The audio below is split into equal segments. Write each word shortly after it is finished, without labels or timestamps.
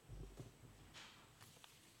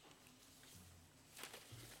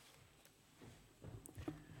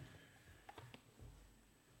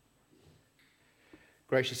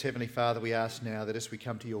Gracious Heavenly Father, we ask now that as we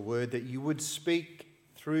come to your word, that you would speak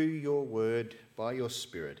through your word by your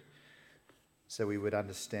Spirit, so we would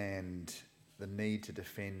understand the need to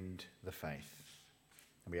defend the faith.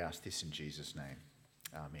 And we ask this in Jesus' name.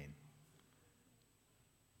 Amen.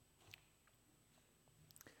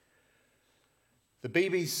 The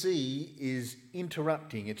BBC is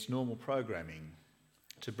interrupting its normal programming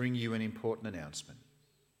to bring you an important announcement.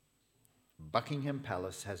 Buckingham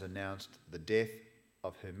Palace has announced the death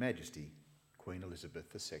of Her Majesty, Queen Elizabeth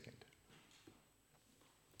II.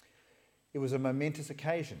 It was a momentous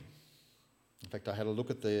occasion. In fact, I had a look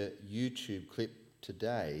at the YouTube clip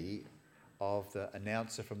today of the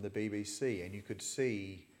announcer from the BBC, and you could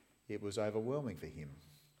see it was overwhelming for him.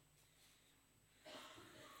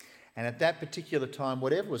 And at that particular time,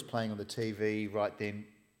 whatever was playing on the TV right then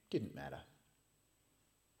didn't matter.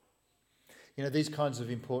 You know, these kinds of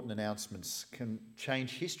important announcements can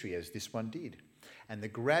change history, as this one did, and the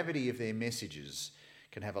gravity of their messages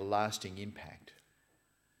can have a lasting impact.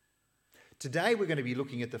 Today we're going to be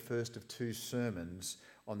looking at the first of two sermons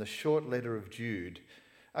on the short letter of Jude,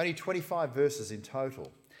 only 25 verses in total.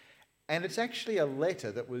 And it's actually a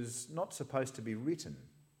letter that was not supposed to be written,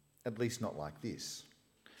 at least not like this.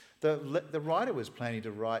 The writer was planning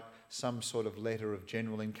to write some sort of letter of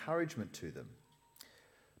general encouragement to them.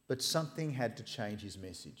 But something had to change his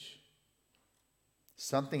message.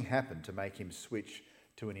 Something happened to make him switch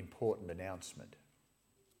to an important announcement.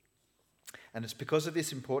 And it's because of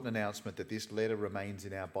this important announcement that this letter remains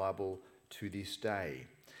in our Bible to this day.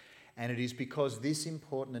 And it is because this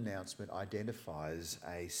important announcement identifies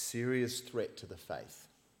a serious threat to the faith.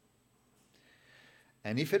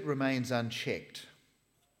 And if it remains unchecked,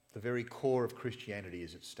 the very core of Christianity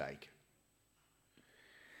is at stake.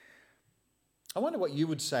 I wonder what you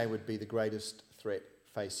would say would be the greatest threat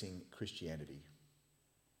facing Christianity.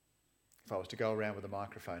 If I was to go around with a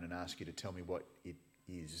microphone and ask you to tell me what it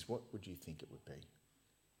is, what would you think it would be?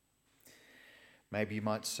 Maybe you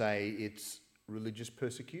might say it's religious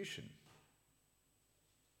persecution.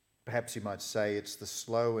 Perhaps you might say it's the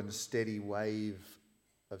slow and steady wave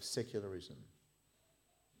of secularism.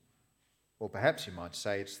 Or perhaps you might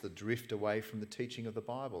say it's the drift away from the teaching of the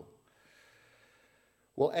Bible.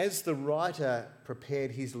 Well, as the writer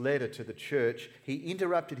prepared his letter to the church, he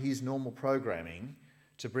interrupted his normal programming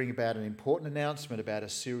to bring about an important announcement about a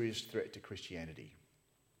serious threat to Christianity.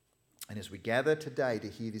 And as we gather today to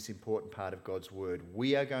hear this important part of God's word,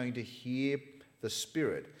 we are going to hear the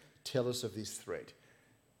Spirit tell us of this threat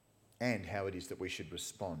and how it is that we should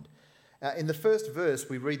respond. In the first verse,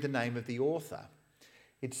 we read the name of the author.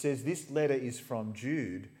 It says, "This letter is from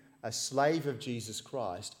Jude, a slave of Jesus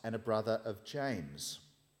Christ and a brother of James."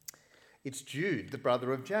 It's Jude, the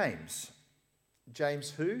brother of James.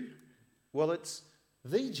 James who? Well, it's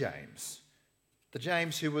the James. The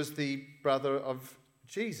James who was the brother of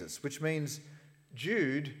Jesus, which means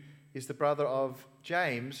Jude is the brother of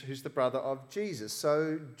James, who's the brother of Jesus.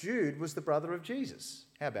 So Jude was the brother of Jesus.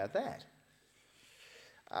 How about that?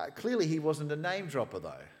 Clearly he wasn't a name dropper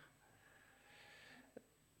though.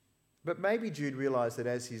 But maybe Jude realised that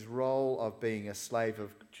as his role of being a slave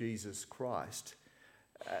of Jesus Christ,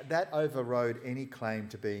 that overrode any claim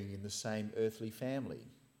to being in the same earthly family.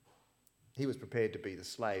 He was prepared to be the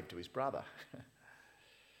slave to his brother.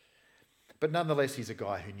 But nonetheless, he's a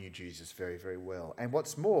guy who knew Jesus very, very well. And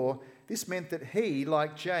what's more, this meant that he,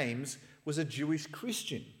 like James, was a Jewish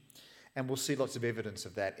Christian. And we'll see lots of evidence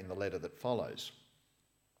of that in the letter that follows.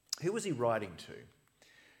 Who was he writing to?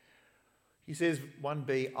 He says,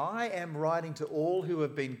 1b, "I am writing to all who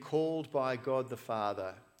have been called by God the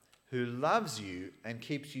Father, who loves you and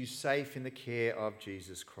keeps you safe in the care of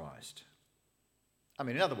Jesus Christ." I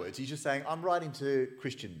mean, in other words, he's just saying, I'm writing to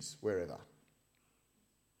Christians wherever.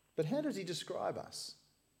 But how does he describe us?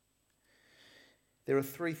 There are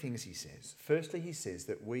three things he says. Firstly, he says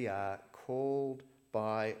that we are called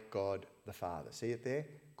by God the Father. See it there?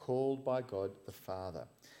 Called by God the Father.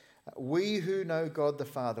 We who know God the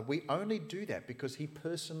Father, we only do that because he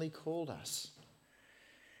personally called us.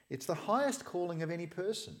 It's the highest calling of any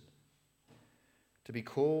person, to be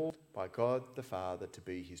called by God the Father to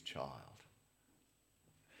be his child.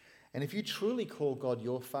 And if you truly call God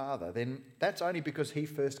your Father, then that's only because he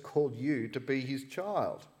first called you to be his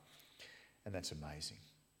child. And that's amazing.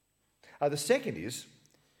 The second is,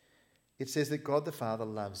 it says that God the Father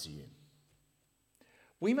loves you.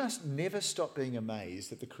 We must never stop being amazed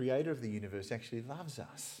that the creator of the universe actually loves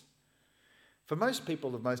us. For most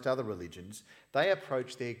people of most other religions, they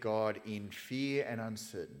approach their God in fear and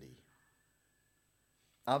uncertainty.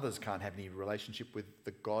 Others can't have any relationship with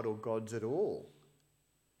the God or gods at all.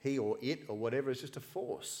 He or it or whatever is just a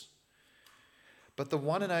force. But the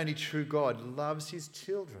one and only true God loves his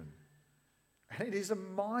children. And it is a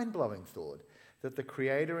mind-blowing thought that the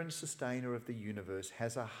creator and sustainer of the universe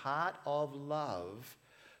has a heart of love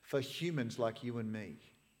for humans like you and me.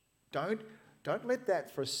 Don't let that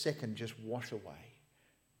for a second just wash away.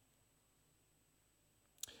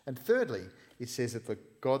 And thirdly, it says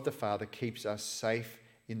that God the Father keeps us safe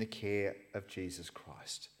in the care of Jesus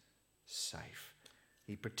Christ. Safe.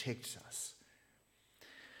 He protects us.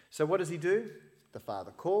 So what does he do? The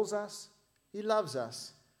Father calls us, he loves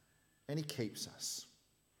us, and he keeps us.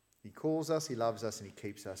 He calls us, he loves us, and he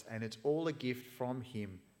keeps us. And it's all a gift from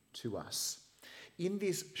him to us. In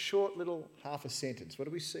this short little half a sentence, what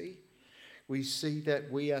do we see? We see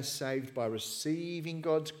that we are saved by receiving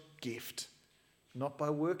God's gift, not by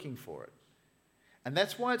working for it. And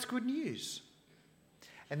that's why it's good news.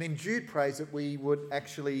 And then Jude prays that we would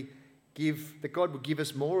actually that God would give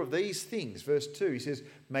us more of these things. Verse 2, he says,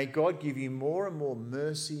 may God give you more and more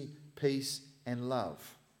mercy, peace, and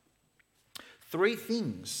love.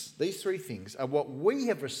 These three things are what we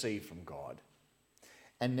have received from God.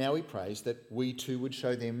 And now he prays that we too would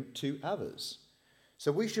show them to others.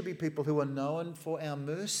 So we should be people who are known for our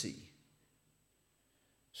mercy,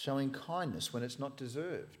 showing kindness when it's not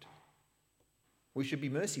deserved. We should be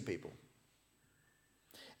mercy people.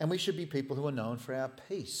 And we should be people who are known for our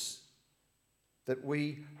peace, that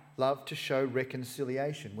we love to show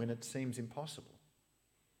reconciliation when it seems impossible.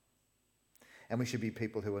 And we should be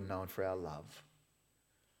people who are known for our love,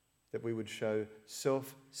 that we would show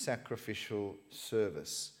self-sacrificial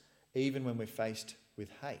service, even when we're faced with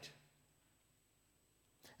hate.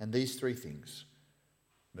 And these three things,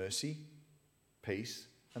 mercy, peace,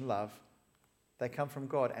 and love, they come from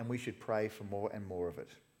God, and we should pray for more and more of it.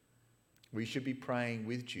 We should be praying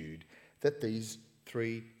with Jude that these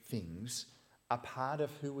three things are part of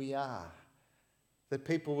who we are. That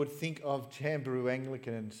people would think of Jamboree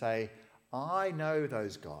Anglican and say, I know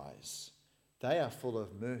those guys. They are full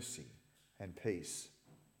of mercy and peace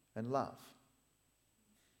and love.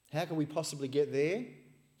 How can we possibly get there?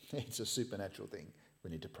 It's a supernatural thing.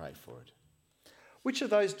 We need to pray for it. Which of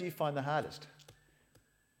those do you find the hardest?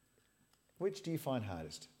 Which do you find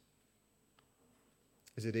hardest?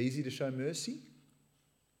 Is it easy to show mercy?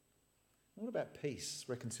 What about peace,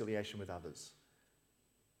 reconciliation with others?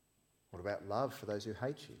 What about love for those who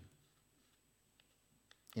hate you?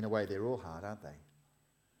 In a way, they're all hard, aren't they?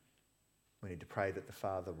 We need to pray that the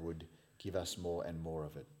Father would give us more and more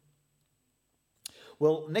of it.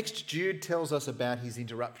 Well, next Jude tells us about his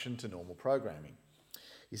interruption to normal programming.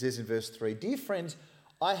 He says in verse 3, dear friends,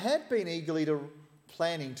 I had been eagerly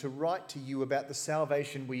planning to write to you about the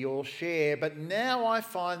salvation we all share, but now I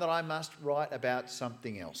find that I must write about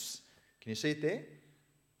something else. Can you see it there?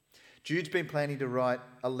 Jude's been planning to write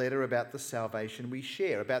a letter about the salvation we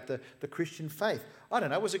share, about the Christian faith. I don't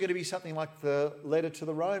know, was it going to be something like the letter to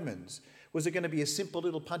the Romans? Was it going to be a simple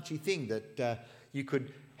little punchy thing that you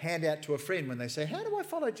could hand out to a friend when they say, how do I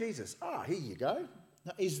follow Jesus? Here you go.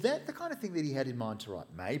 Now, is that the kind of thing that he had in mind to write?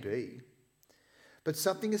 Maybe. But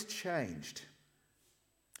something has changed.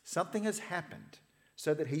 Something has happened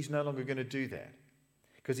so that he's no longer going to do that.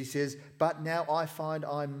 Because he says, but now I find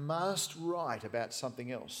I must write about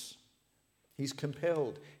something else. He's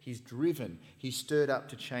compelled, he's driven, he's stirred up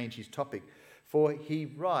to change his topic. For he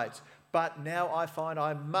writes, but now I find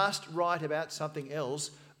I must write about something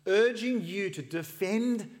else, urging you to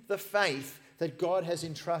defend the faith that God has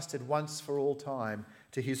entrusted once for all time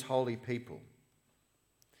to his holy people.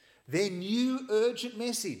 Their new urgent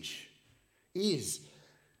message is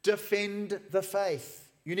defend the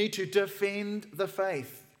faith. You need to defend the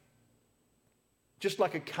faith. Just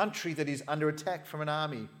like a country that is under attack from an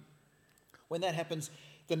army. When that happens,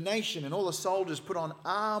 the nation and all the soldiers put on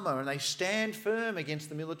armour and they stand firm against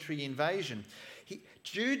the military invasion.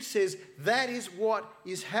 Jude says that is what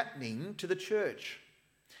is happening to the church.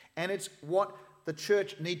 And it's what the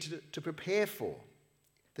church needs to prepare for.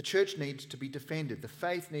 The church needs to be defended. The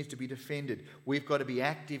faith needs to be defended. We've got to be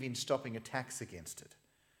active in stopping attacks against it.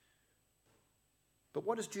 But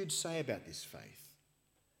what does Jude say about this faith?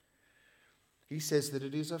 He says that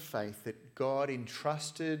it is a faith that God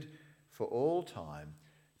entrusted for all time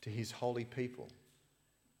to his holy people.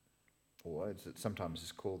 Or sometimes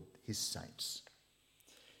it's called his saints.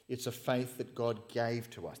 It's a faith that God gave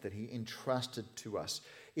to us, that he entrusted to us.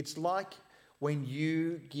 It's like when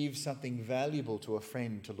you give something valuable to a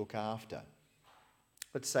friend to look after.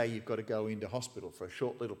 Let's say you've got to go into hospital for a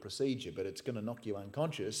short little procedure, but it's going to knock you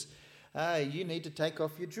unconscious. You need to take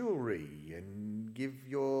off your jewellery and give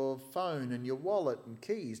your phone and your wallet and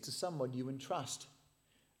keys to someone you entrust.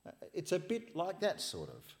 It's a bit like that sort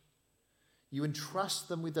of. You entrust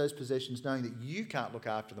them with those possessions knowing that you can't look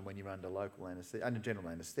after them when you're under general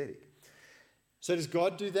anaesthetic. So does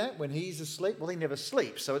God do that when he's asleep? Well, he never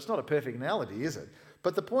sleeps, so it's not a perfect analogy, is it?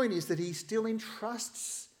 But the point is that he still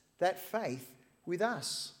entrusts that faith with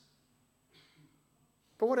us.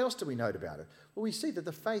 But what else do we note about it? Well, we see that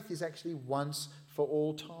the faith is actually once for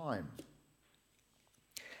all time.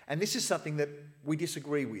 And this is something that we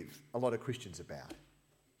disagree with a lot of Christians about.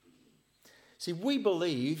 See, we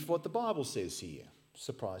believe what the Bible says here.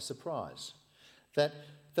 Surprise, surprise. That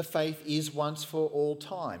the faith is once for all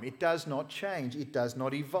time. It does not change. It does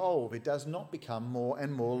not evolve. It does not become more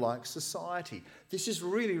and more like society. This is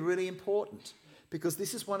really, really important because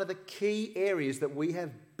this is one of the key areas that we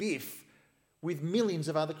have biff with millions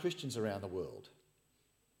of other Christians around the world,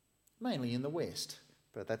 mainly in the West,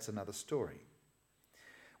 but that's another story.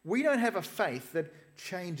 We don't have a faith that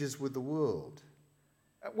changes with the world.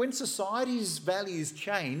 When society's values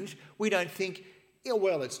change, we don't think, oh,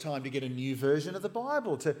 well, it's time to get a new version of the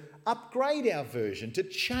Bible, to upgrade our version, to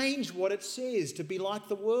change what it says, to be like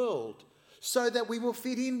the world, so that we will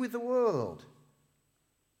fit in with the world.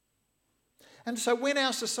 And so when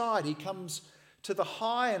our society comes to the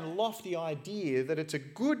high and lofty idea that it's a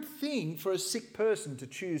good thing for a sick person to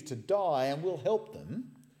choose to die and we'll help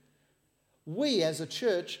them, we as a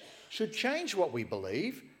church should change what we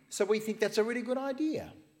believe so we think that's a really good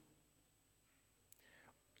idea.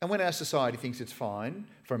 And when our society thinks it's fine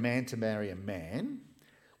for a man to marry a man,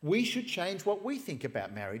 we should change what we think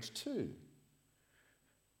about marriage too.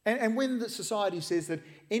 And when the society says that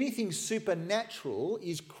anything supernatural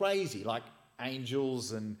is crazy, like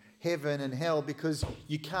angels and heaven and hell, because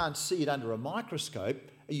you can't see it under a microscope,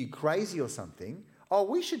 are you crazy or something? Oh,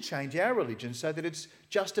 we should change our religion so that it's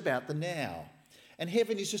just about the now. And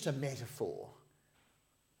heaven is just a metaphor.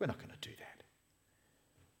 We're not going to do that.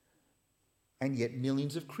 And yet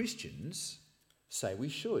millions of Christians say we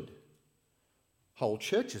should. Whole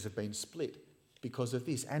churches have been split because of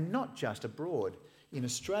this. And not just abroad. In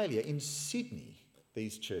Australia, in Sydney,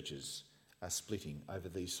 these churches are splitting over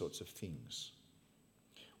these sorts of things.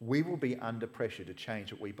 We will be under pressure to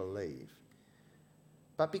change what we believe.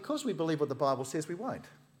 But because we believe what the Bible says, we won't.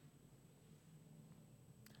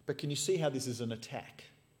 But can you see how this is an attack?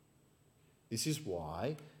 This is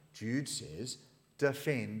why Jude says,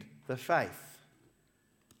 defend the faith.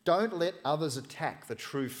 Don't let others attack the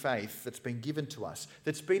true faith that's been given to us,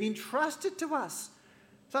 that's been entrusted to us.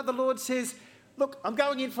 So the Lord says, look, I'm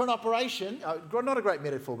going in for an operation. Not a great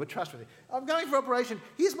metaphor, but trust me. I'm going for an operation.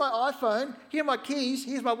 Here's my iPhone. Here are my keys.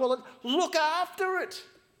 Here's my wallet. Look after it.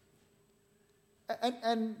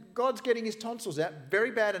 And God's getting his tonsils out.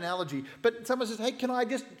 Very bad analogy. But someone says, hey, can I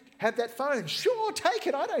just have that phone? Sure, take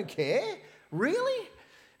it. I don't care. Really?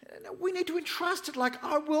 We need to entrust it like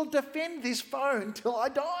I will defend this phone till I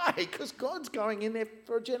die because God's going in there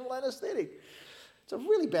for a general anaesthetic. It's a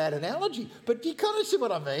really bad analogy, but you kind of see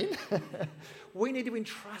what I mean. We need to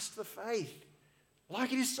entrust the faith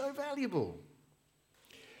like it is so valuable.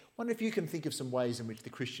 I wonder if you can think of some ways in which the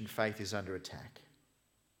Christian faith is under attack.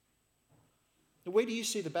 Where do you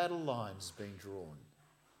see the battle lines being drawn?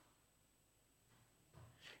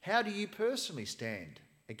 How do you personally stand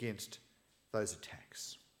against those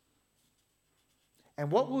attacks? And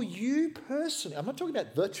what will you personally, I'm not talking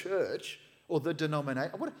about the church or the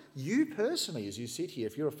denomination, what you personally, as you sit here,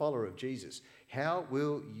 if you're a follower of Jesus, how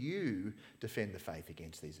will you defend the faith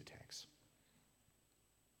against these attacks?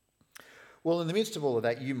 Well, in the midst of all of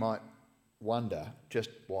that, you might wonder just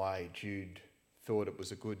why Jude thought it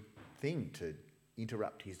was a good thing to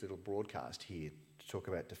interrupt his little broadcast here to talk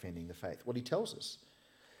about defending the faith. Well, he tells us,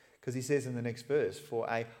 because he says in the next verse,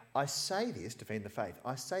 I say this, defend the faith,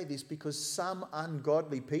 I say this because some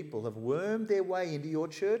ungodly people have wormed their way into your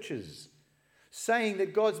churches, saying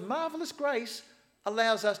that God's marvellous grace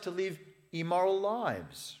allows us to live immoral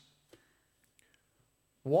lives.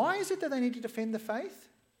 Why is it that they need to defend the faith?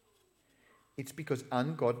 It's because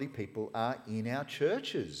ungodly people are in our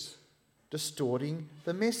churches, distorting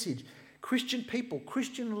the message. Christian people,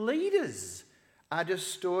 Christian leaders are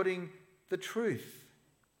distorting the truth.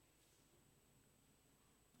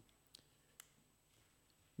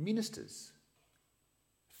 Ministers,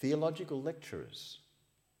 theological lecturers,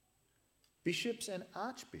 bishops and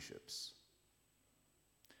archbishops,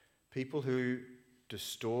 people who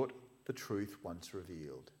distort the truth once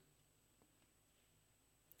revealed.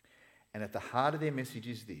 And at the heart of their message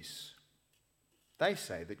is this. They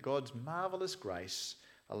say that God's marvellous grace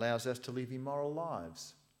allows us to live immoral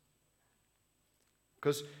lives.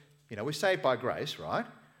 Because, we're saved by grace, right?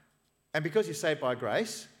 And because you're saved by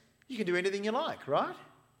grace, you can do anything you like, right?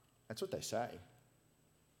 That's what they say.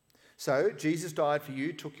 So Jesus died for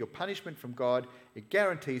you, took your punishment from God. It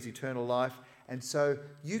guarantees eternal life. And so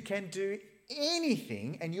you can do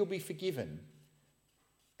anything and you'll be forgiven.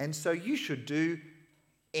 And so you should do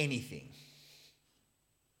anything.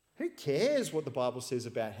 Who cares what the Bible says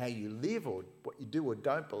about how you live or what you do or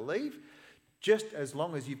don't believe? Just as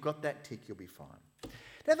long as you've got that tick, you'll be fine.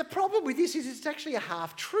 Now, the problem with this is it's actually a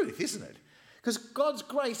half-truth, isn't it? Because God's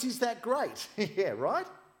grace is that great. Yeah, right?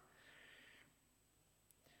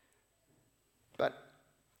 But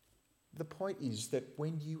the point is that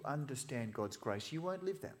when you understand God's grace, you won't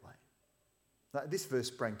live that way. This verse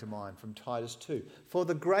sprang to mind from Titus 2. For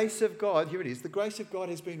the grace of God, here it is, the grace of God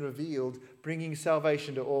has been revealed, bringing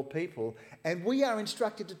salvation to all people, and we are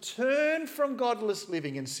instructed to turn from godless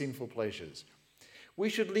living and sinful pleasures. We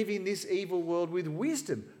should live in this evil world with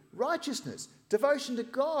wisdom, righteousness, devotion to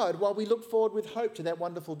God, while we look forward with hope to that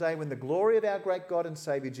wonderful day when the glory of our great God and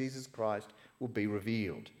Saviour Jesus Christ will be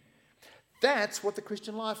revealed. That's what the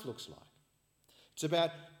Christian life looks like. It's about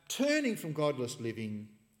turning from godless living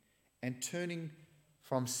and turning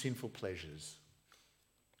from sinful pleasures.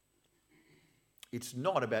 It's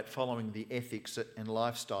not about following the ethics and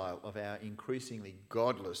lifestyle of our increasingly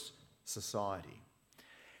godless society.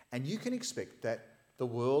 And you can expect that the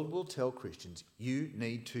world will tell Christians, you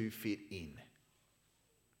need to fit in.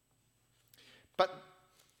 But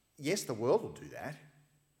yes, the world will do that,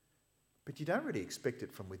 but you don't really expect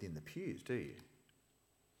it from within the pews, do you?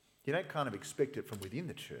 You don't kind of expect it from within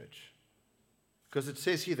the church. Because it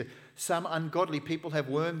says here that some ungodly people have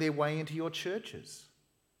wormed their way into your churches.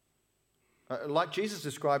 Like Jesus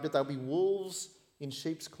described it, they'll be wolves in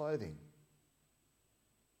sheep's clothing.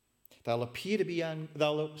 They will appear to be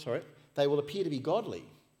godly.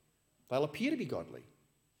 They'll appear to be godly,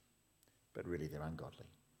 but really they're ungodly.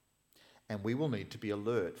 And we will need to be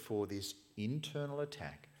alert for this internal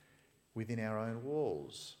attack within our own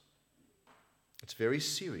walls. It's very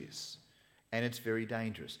serious and it's very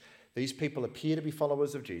dangerous. These people appear to be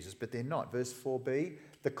followers of Jesus, but they're not. Verse 4b,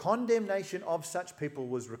 the condemnation of such people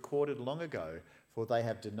was recorded long ago, for they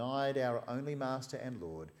have denied our only Master and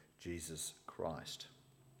Lord, Jesus Christ.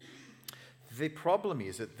 The problem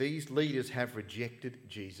is that these leaders have rejected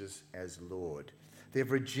Jesus as Lord. They've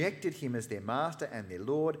rejected him as their Master and their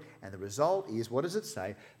Lord, and the result is, what does it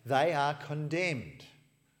say? They are condemned.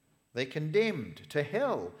 They're condemned to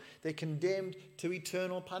hell. They're condemned to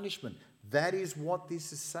eternal punishment. That is what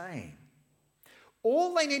this is saying.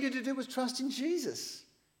 All they needed to do was trust in Jesus.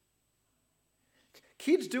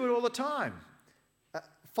 Kids do it all the time.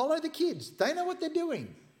 Follow the kids. They know what they're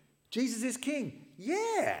doing. Jesus is king.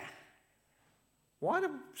 Yeah. Why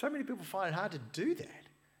do so many people find it hard to do that?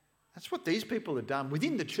 That's what these people have done.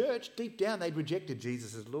 Within the church, deep down, they'd rejected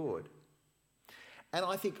Jesus as Lord. And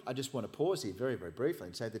I think I just want to pause here very, very briefly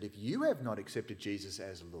and say that if you have not accepted Jesus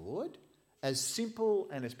as Lord, as simple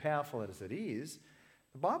and as powerful as it is,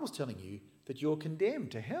 the Bible's telling you that you're condemned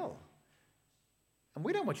to hell. And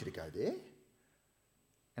we don't want you to go there.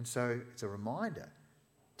 And so it's a reminder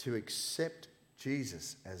to accept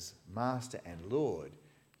Jesus as Master and Lord.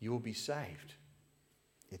 You will be saved.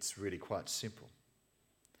 It's really quite simple.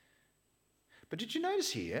 But did you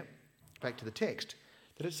notice here, back to the text,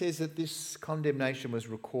 that it says that this condemnation was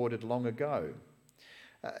recorded long ago?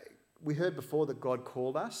 We heard before that God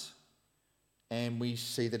called us. And we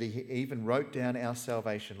see that he even wrote down our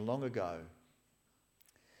salvation long ago.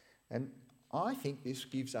 And I think this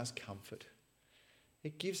gives us comfort.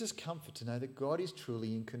 It gives us comfort to know that God is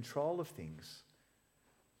truly in control of things.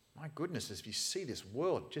 My goodness, as you see this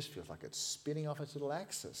world, it just feels like it's spinning off its little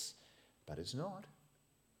axis. But it's not.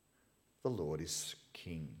 The Lord is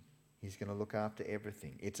king. He's going to look after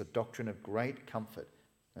everything. It's a doctrine of great comfort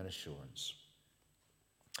and assurance.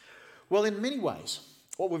 Well, in many ways,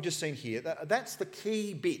 what we've just seen here, that's the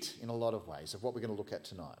key bit in a lot of ways of what we're going to look at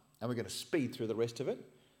tonight. And we're going to speed through the rest of it,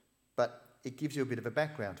 but it gives you a bit of a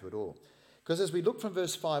background to it all. Because as we look from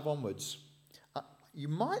verse 5 onwards, you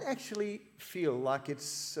might actually feel like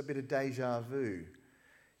it's a bit of deja vu.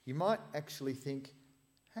 You might actually think,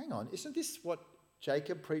 hang on, isn't this what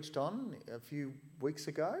Jacob preached on a few weeks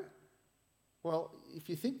ago? Well, if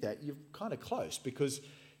you think that, you're kind of close, because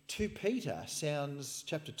 2 Peter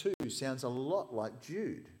chapter 2 sounds a lot like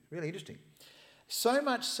Jude. Really interesting. So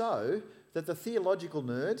much so that the theological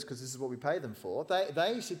nerds, because this is what we pay them for,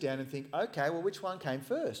 they sit down and think, okay, well, which one came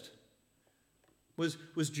first?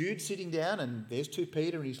 Was Jude sitting down and there's 2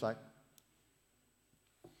 Peter and he's like,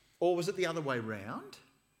 or was it the other way round?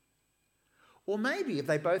 Or maybe if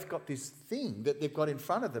they both got this thing that they've got in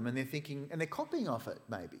front of them and they're thinking, and they're copying off it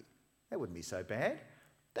maybe. That wouldn't be so bad.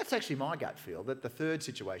 That's actually my gut feel, that the third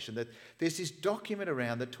situation, that there's this document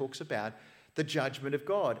around that talks about the judgment of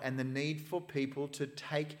God and the need for people to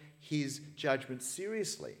take his judgment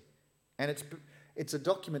seriously. And it's a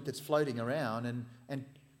document that's floating around, and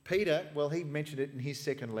Peter, well, he mentioned it in his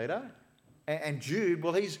second letter, and Jude,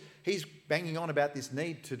 well, he's banging on about this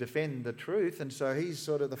need to defend the truth, and so he's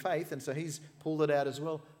sort of the faith, and so he's pulled it out as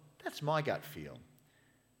well. That's my gut feel.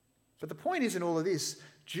 But the point is in all of this,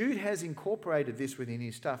 Jude has incorporated this within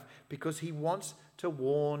his stuff because he wants to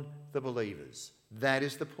warn the believers. That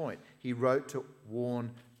is the point. He wrote to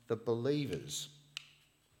warn the believers.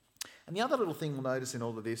 And the other little thing we'll notice in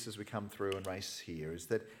all of this as we come through and race here is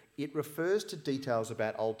that it refers to details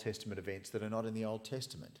about Old Testament events that are not in the Old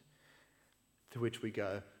Testament. To which we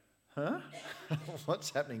go, huh? What's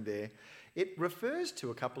happening there? It refers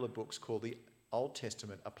to a couple of books called the Old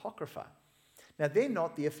Testament Apocrypha. Now, they're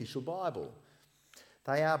not the official Bible.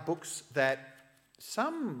 They are books that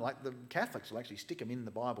some, like the Catholics, will actually stick them in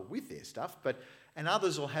the Bible with their stuff, and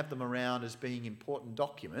others will have them around as being important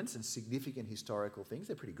documents and significant historical things.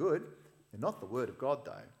 They're pretty good. They're not the Word of God,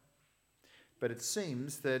 though. But it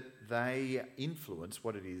seems that they influence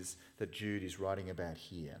what it is that Jude is writing about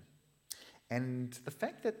here. And the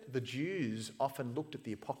fact that the Jews often looked at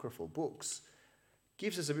the apocryphal books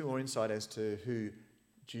gives us a bit more insight as to who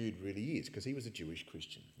Jude really is, because he was a Jewish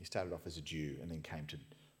Christian. He started off as a Jew and then came to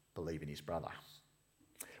believe in his brother.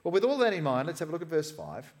 Well, with all that in mind, let's have a look at verse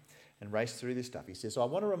 5 and race through this stuff. He says, "I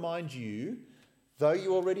want to remind you, though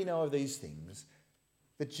you already know of these things,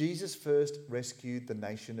 that Jesus first rescued the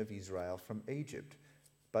nation of Israel from Egypt,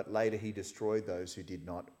 but later he destroyed those who did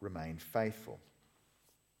not remain faithful."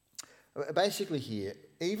 Basically here,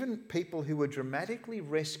 even people who were dramatically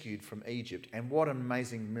rescued from Egypt, and what an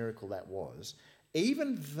amazing miracle that was,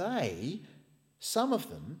 even they, some of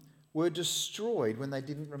them, were destroyed when they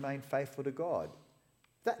didn't remain faithful to God.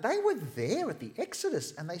 They were there at the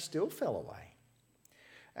Exodus and they still fell away.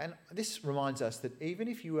 And this reminds us that even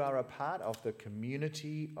if you are a part of the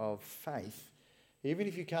community of faith, even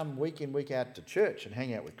if you come week in, week out to church and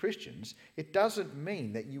hang out with Christians, it doesn't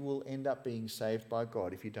mean that you will end up being saved by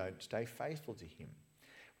God if you don't stay faithful to him.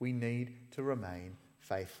 We need to remain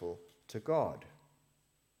faithful to God.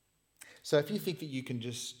 So if you think that you can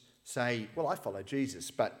just say, well, I follow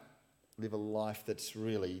Jesus, but live a life that's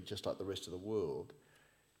really just like the rest of the world,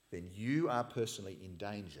 then you are personally in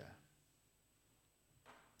danger.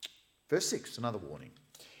 Verse 6, another warning.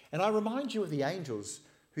 "And I remind you of the angels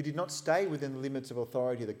who did not stay within the limits of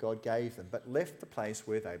authority that God gave them, but left the place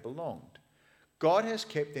where they belonged. God has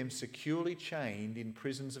kept them securely chained in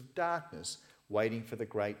prisons of darkness, waiting for the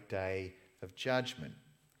great day of judgment."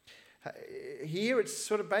 Here it's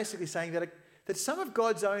sort of basically saying that some of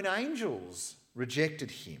God's own angels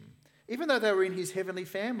rejected him, even though they were in his heavenly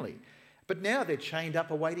family. But now they're chained up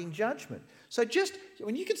awaiting judgment. So just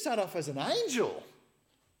when you can start off as an angel,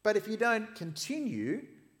 but if you don't continue,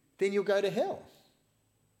 then you'll go to hell.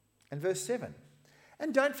 And verse 7,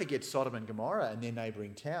 "And don't forget Sodom and Gomorrah and their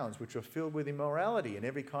neighbouring towns, which were filled with immorality and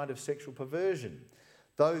every kind of sexual perversion.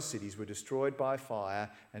 Those cities were destroyed by fire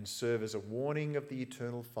and serve as a warning of the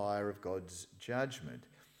eternal fire of God's judgment."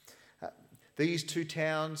 These two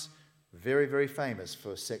towns, very, very famous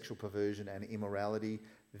for sexual perversion and immorality,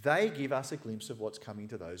 they give us a glimpse of what's coming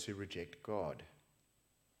to those who reject God.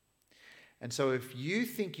 And so if you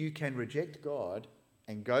think you can reject God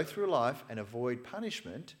and go through life and avoid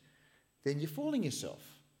punishment, then you're fooling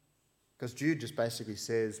yourself. Because Jude just basically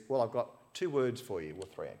says, well, I've got two words for you, well,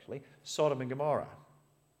 three actually, Sodom and Gomorrah.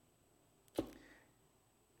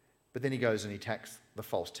 But then he goes and he attacks the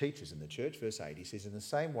false teachers in the church. Verse 8, he says, "In the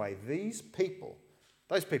same way, those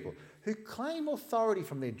people who claim authority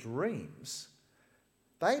from their dreams,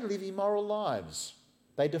 they live immoral lives.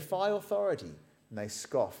 They defy authority and they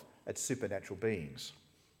scoff at supernatural beings."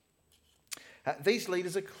 These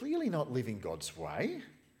leaders are clearly not living God's way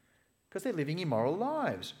because they're living immoral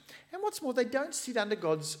lives. And what's more, they don't sit under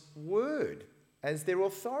God's word as their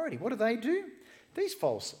authority. What do? These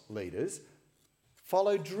false leaders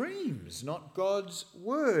follow dreams, not God's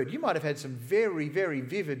word. You might have had some very, very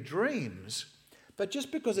vivid dreams, but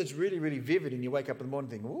just because it's really, really vivid and you wake up in the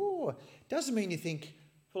morning and think, oh, doesn't mean you think,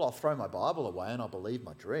 well, I'll throw my Bible away and I'll believe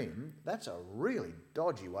my dream. That's a really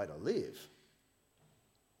dodgy way to live.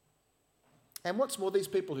 And what's more, these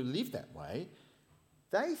people who live that way,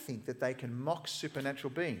 they think that they can mock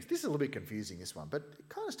supernatural beings. This is a little bit confusing, this one, but it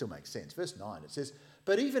kind of still makes sense. Verse 9, it says,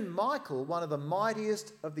 "But even Michael, one of the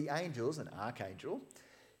mightiest of the angels, an archangel,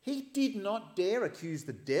 he did not dare accuse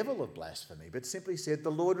the devil of blasphemy, but simply said,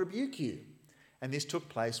 'The Lord rebuke you.' And this took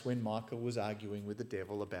place when Michael was arguing with the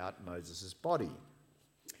devil about Moses' body."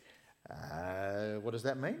 What does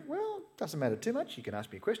that mean? Well, Doesn't matter too much. You can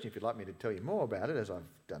ask me a question if you'd like me to tell you more about it, as I've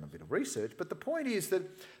done a bit of research. But the point is that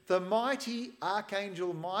the mighty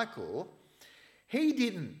Archangel Michael, he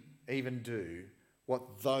didn't even do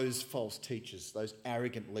what those false teachers, those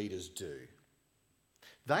arrogant leaders do.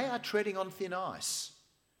 They are treading on thin ice,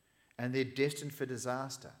 and they're destined for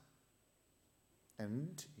disaster.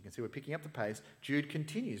 And you can see we're picking up the pace. Jude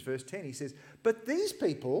continues, verse 10, he says, but these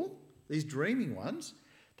people, these dreaming ones,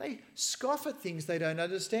 they scoff at things they don't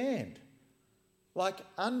understand. Like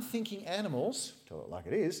unthinking animals, tell it like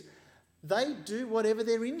it is, they do whatever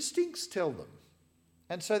their instincts tell them.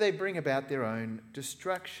 And so they bring about their own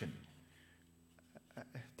destruction.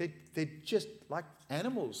 They're just like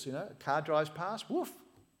animals, you know. A car drives past, woof,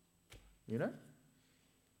 you know.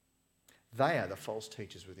 They are the false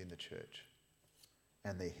teachers within the church.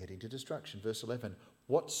 And they're heading to destruction. Verse 11,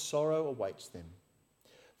 what sorrow awaits them?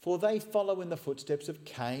 For they follow in the footsteps of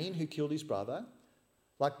Cain, who killed his brother.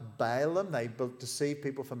 Like Balaam, they deceive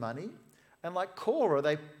people for money. And like Korah,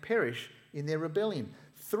 they perish in their rebellion.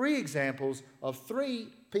 3 examples of 3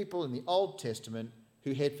 people in the Old Testament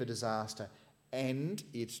who head for disaster. And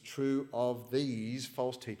it's true of these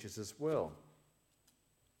false teachers as well.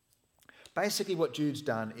 Basically what Jude's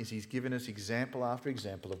done is he's given us example after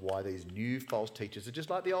example of why these new false teachers are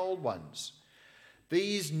just like the old ones.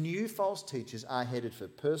 These new false teachers are headed for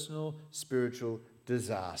personal, spiritual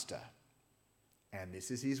disaster. And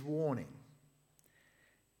this is his warning.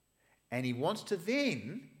 And he wants to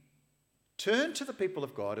then turn to the people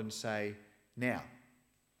of God and say, now,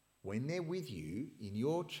 when they're with you in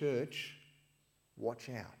your church, watch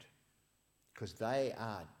out, because they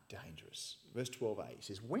are dangerous. Verse 12a, he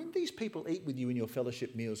says, when these people eat with you in your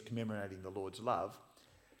fellowship meals commemorating the Lord's love,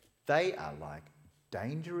 they are like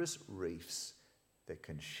dangerous reefs that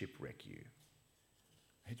can shipwreck you.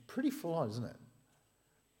 It's pretty full on, isn't it?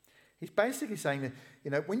 He's basically saying that, you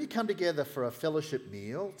know, when you come together for a fellowship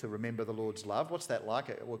meal to remember the Lord's love, what's that like?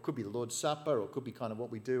 Well, it could be the Lord's Supper, or it could be kind of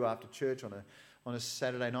what we do after church on a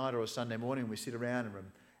Saturday night or a Sunday morning, and we sit around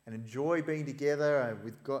and enjoy being together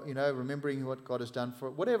with God, you know, remembering what God has done for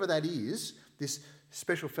it. Whatever that is, this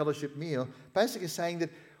special fellowship meal, basically saying that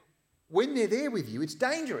when they're there with you, it's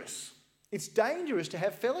dangerous. It's dangerous to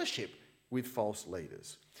have fellowship with false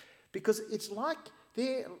leaders, because it's like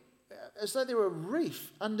they're as though they're a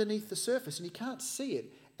reef underneath the surface and you can't see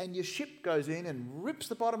it, and your ship goes in and rips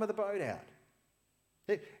the bottom of the boat out.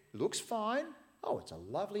 It looks fine. Oh, it's a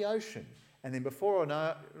lovely ocean. And then before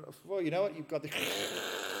you know it, you've got the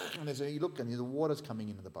and you look and the water's coming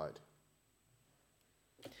into the boat.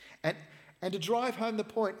 And to drive home the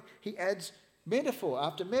point, he adds metaphor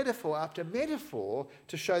after metaphor after metaphor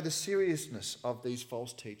to show the seriousness of these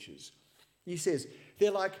false teachers. He says, they're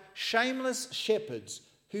like shameless shepherds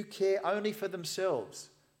who care only for themselves.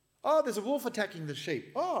 Oh, there's a wolf attacking the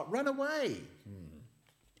sheep. Oh, run away.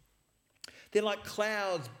 They're like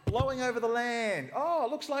clouds blowing over the land. Oh, it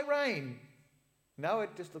looks like rain. No,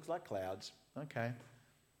 it just looks like clouds. Okay.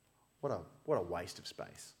 What a waste of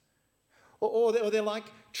space. Or they're like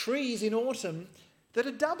trees in autumn that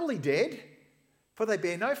are doubly dead, for they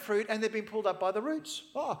bear no fruit and they've been pulled up by the roots.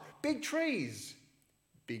 Oh, big trees,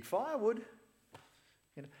 big firewood.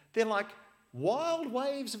 You know, they're like wild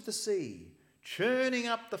waves of the sea, churning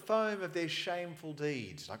up the foam of their shameful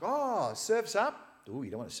deeds. Like, oh, surf's up. Oh,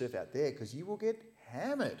 you don't want to surf out there because you will get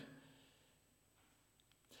hammered.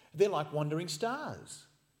 They're like wandering stars,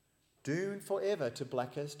 doomed forever to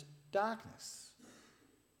blackest darkness.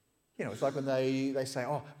 You know, it's like when they say,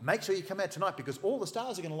 oh, make sure you come out tonight because all the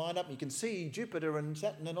stars are going to line up and you can see Jupiter and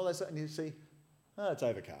Saturn and all that stuff, and you see, oh, it's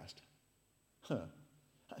overcast.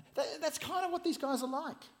 That's kind of what these guys are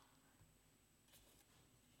like.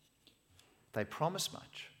 They promise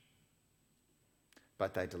much,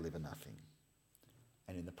 but they deliver nothing.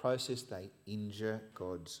 And in the process, they injure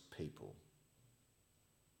God's people.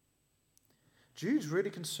 Jude's really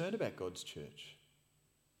concerned about God's church.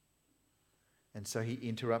 And so he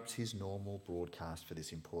interrupts his normal broadcast for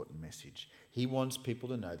this important message. He wants people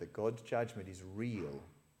to know that God's judgment is real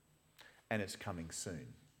and it's coming soon.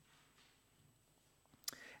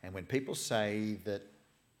 And when people say that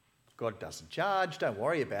God doesn't judge, don't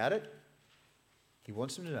worry about it, he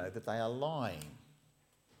wants them to know that they are lying.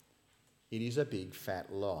 It is a big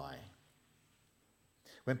fat lie.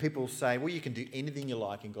 When people say, well, you can do anything you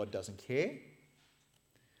like and God doesn't care,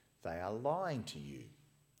 they are lying to you,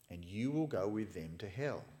 and you will go with them to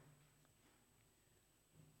hell.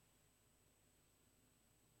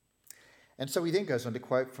 And so he then goes on to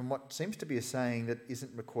quote from what seems to be a saying that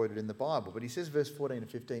isn't recorded in the Bible. But he says, verse 14 and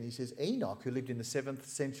 15, he says, Enoch, who lived in the 7th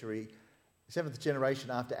century the seventh generation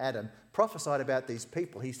after Adam, prophesied about these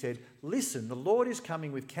people. He said, listen, the Lord is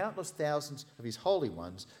coming with countless thousands of his holy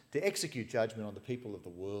ones to execute judgment on the people of the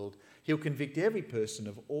world. He'll convict every person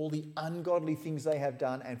of all the ungodly things they have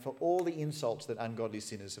done and for all the insults that ungodly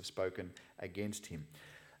sinners have spoken against him.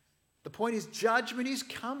 The point is, judgment is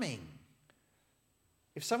coming.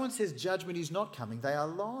 If someone says judgment is not coming, they are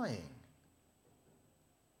lying.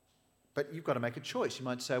 But you've got to make a choice. You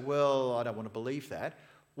might say, well, I don't want to believe that.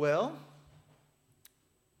 Well,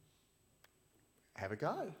 have a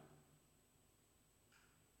go.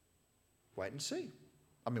 Wait and see.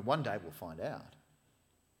 I mean, one day we'll find out.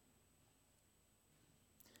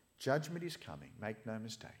 Judgment is coming, make no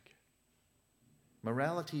mistake.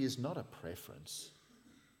 Morality is not a preference.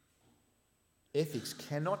 Ethics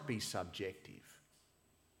cannot be subjective.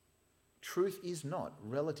 Truth is not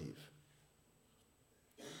relative.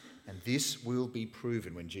 And this will be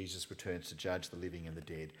proven when Jesus returns to judge the living and the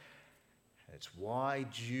dead. That's why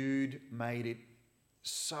Jude made it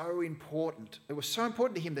so important. It was so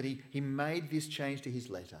important to him that he made this change to his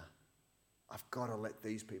letter. I've got to let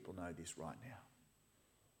these people know this right now.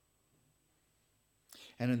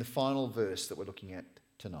 And in the final verse that we're looking at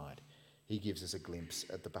tonight, he gives us a glimpse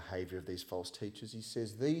at the behaviour of these false teachers. He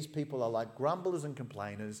says, these people are like grumblers and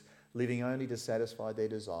complainers, living only to satisfy their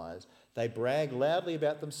desires. They brag loudly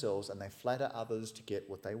about themselves and they flatter others to get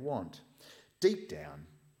what they want. Deep down,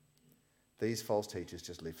 these false teachers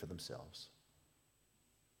just live for themselves.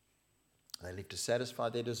 They live to satisfy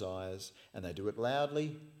their desires, and they do it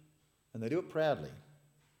loudly, and they do it proudly,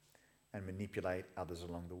 and manipulate others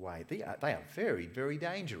along the way. They are very, very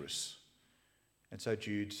dangerous. And so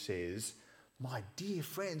Jude says, my dear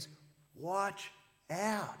friends, watch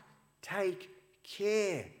out. Take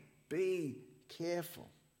care. Be careful.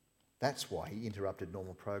 That's why he interrupted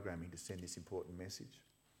normal programming to send this important message.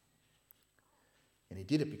 And he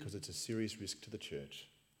did it because it's a serious risk to the church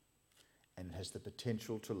and has the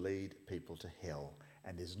potential to lead people to hell.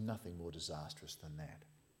 And there's nothing more disastrous than that.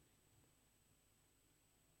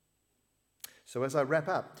 So as I wrap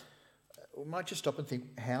up, we might just stop and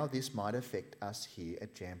think how this might affect us here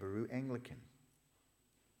at Jamberoo Anglican.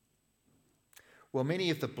 Well, many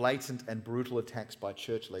of the blatant and brutal attacks by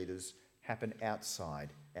church leaders happen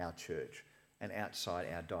outside our church and outside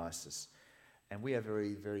our diocese. And we are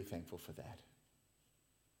very, very thankful for that.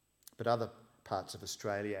 But other parts of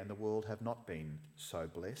Australia and the world have not been so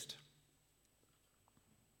blessed.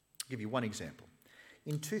 I'll give you one example.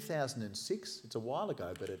 In 2006, it's a while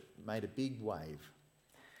ago, but it made a big wave.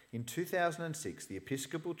 In 2006, the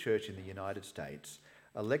Episcopal Church in the United States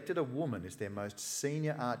elected a woman as their most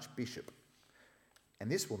senior archbishop. And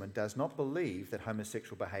this woman does not believe that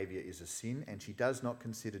homosexual behaviour is a sin, and she does not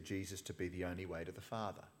consider Jesus to be the only way to the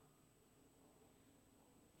Father.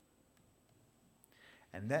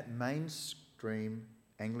 And that mainstream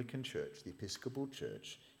Anglican church, the Episcopal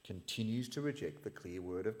Church, continues to reject the clear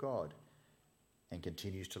word of God and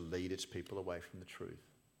continues to lead its people away from the truth.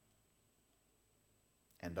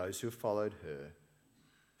 And those who have followed her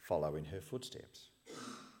follow in her footsteps.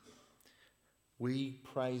 We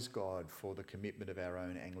praise God for the commitment of our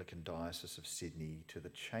own Anglican Diocese of Sydney to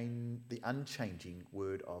the unchanging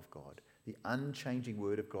Word of God. The unchanging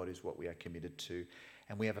Word of God is what we are committed to.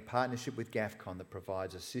 And we have a partnership with GAFCON that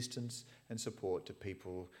provides assistance and support to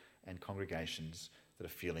people and congregations that are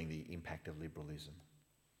feeling the impact of liberalism.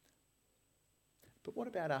 But what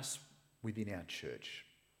about us within our church?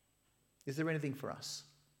 Is there anything for us?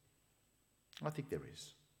 I think there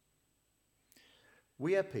is.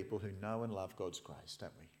 We are people who know and love God's grace,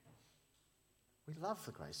 don't we? We love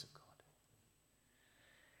the grace of God.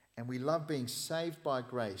 And we love being saved by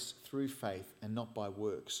grace through faith and not by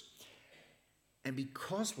works. And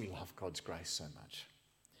because we love God's grace so much,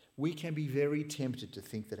 we can be very tempted to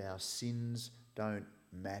think that our sins don't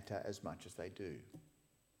matter as much as they do.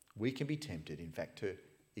 We can be tempted, in fact, to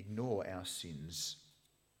ignore our sins.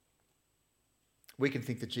 We can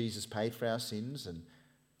think that Jesus paid for our sins, and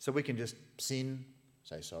so we can just sin,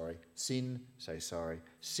 say sorry, sin, say sorry,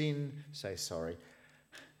 sin, say sorry.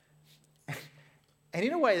 And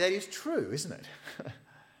in a way, that is true, isn't it?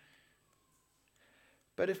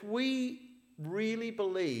 But if we really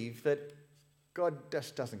believe that God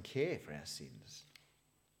just doesn't care for our sins,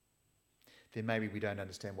 then maybe we don't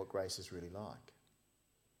understand what grace is really like.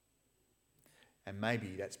 And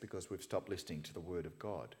maybe that's because we've stopped listening to the Word of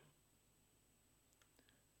God.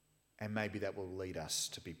 And maybe that will lead us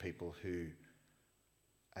to be people who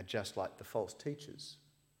are just like the false teachers.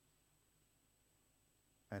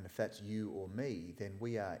 And if that's you or me, then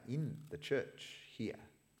we are in the church here.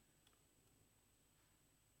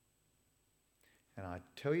 And I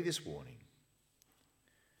tell you this warning,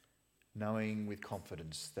 knowing with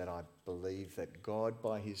confidence that I believe that God,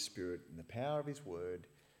 by his Spirit and the power of his word,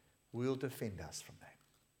 will defend us from that.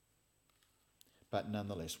 But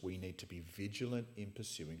nonetheless, we need to be vigilant in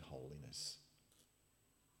pursuing holiness.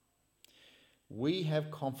 We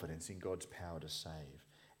have confidence in God's power to save,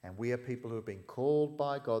 and we are people who have been called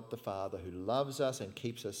by God the Father, who loves us and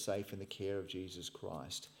keeps us safe in the care of Jesus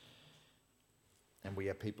Christ. And we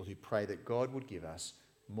are people who pray that God would give us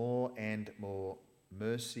more and more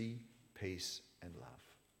mercy, peace and love.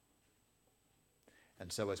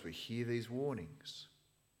 And so as we hear these warnings,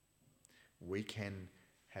 we can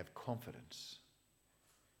have confidence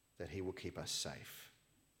that he will keep us safe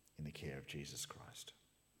in the care of Jesus Christ.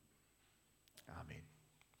 Amen.